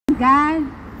God?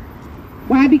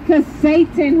 Why? Because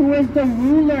Satan, who is the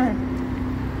ruler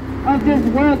of this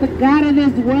world, the God of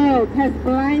this world, has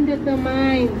blinded the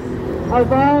minds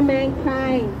of all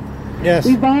mankind. Yes.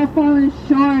 We've all fallen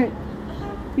short.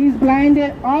 He's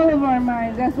blinded all of our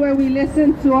minds. That's why we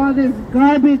listen to all this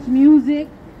garbage music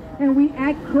and we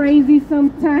act crazy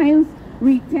sometimes,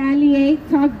 retaliate,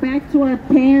 talk back to our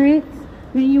parents.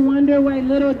 Then you wonder why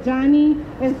little Johnny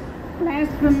is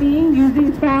blaspheming,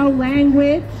 using foul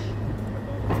language,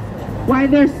 why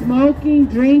they're smoking,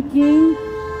 drinking,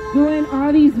 doing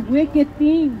all these wicked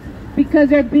things, because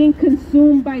they're being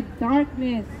consumed by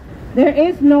darkness. There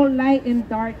is no light in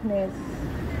darkness.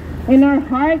 In our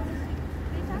hearts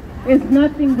is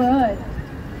nothing good.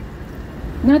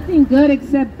 Nothing good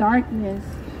except darkness.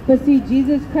 But see,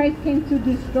 Jesus Christ came to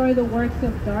destroy the works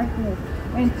of darkness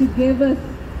and to give us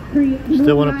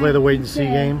Still want to play the wait and see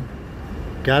game?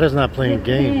 God is not playing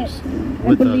games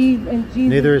with us.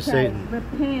 Neither is Satan.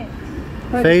 Repent.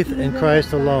 Faith in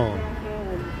Christ alone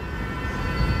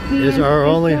is our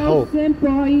only hope.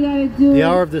 The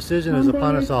hour of decision is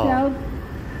upon us all.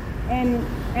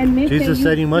 Jesus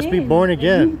said you must be born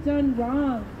again. You've done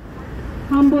wrong.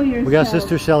 Humble yourself. We got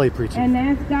Sister Shelly preaching. And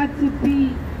ask God to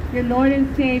be your Lord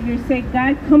and Savior. Say,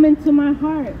 God, come into my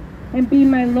heart and be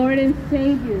my Lord and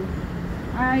Savior.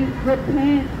 I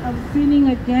repent of sinning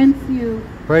against you.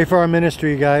 Pray for our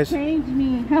ministry, guys. Change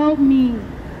me. Help me.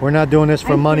 We're not doing this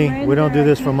for money. We don't do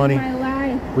this for money.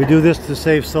 We do this to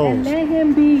save souls. And let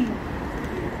Him be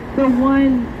the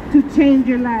one to change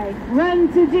your life. Run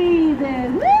to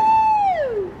Jesus.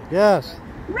 Woo! Yes.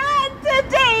 Run to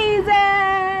Jesus.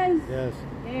 Yes.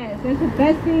 Yes, that's the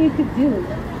best thing you could do.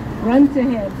 Run to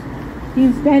Him.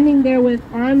 He's standing there with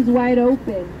arms wide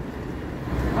open.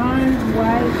 Arms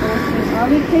wide open.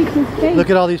 All it takes is faith. Look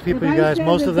at all these people, you guys.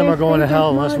 Most of them are going to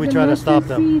hell unless we try to stop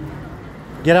them.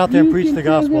 Get out there and preach the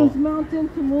gospel.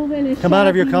 Come out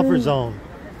of your comfort zone.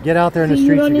 Get out there in the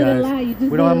streets, you guys.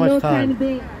 We don't have much time.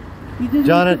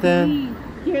 Jonathan,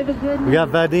 we got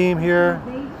Vadim here.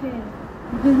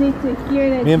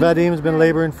 Me and Vadim has been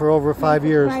laboring for over 5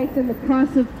 years.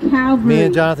 Me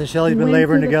and Jonathan Shelley's been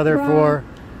laboring together for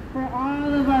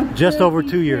just over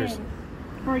 2 years.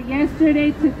 For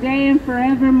yesterday, today, and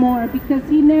forevermore, because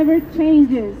He never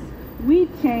changes. We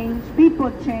change,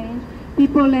 people change,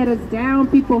 people let us down,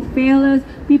 people fail us,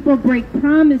 people break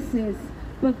promises,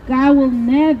 but God will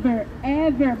never,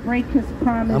 ever break His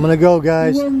promise. I'm going to go,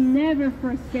 guys. He will never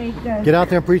forsake us. Get out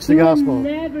there and preach the gospel. He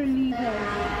will never leave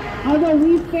us. Although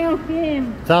we fail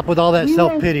Him. Stop with all that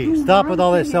self-pity. Stop with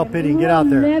all that self-pity and get out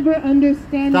there. Never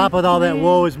understand. Stop with all that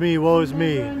woe is me, woe is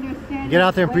me. Get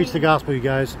out there and preach the gospel, you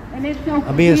guys.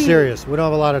 I'm being serious. We don't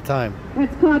have a lot of time.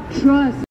 That's called trust.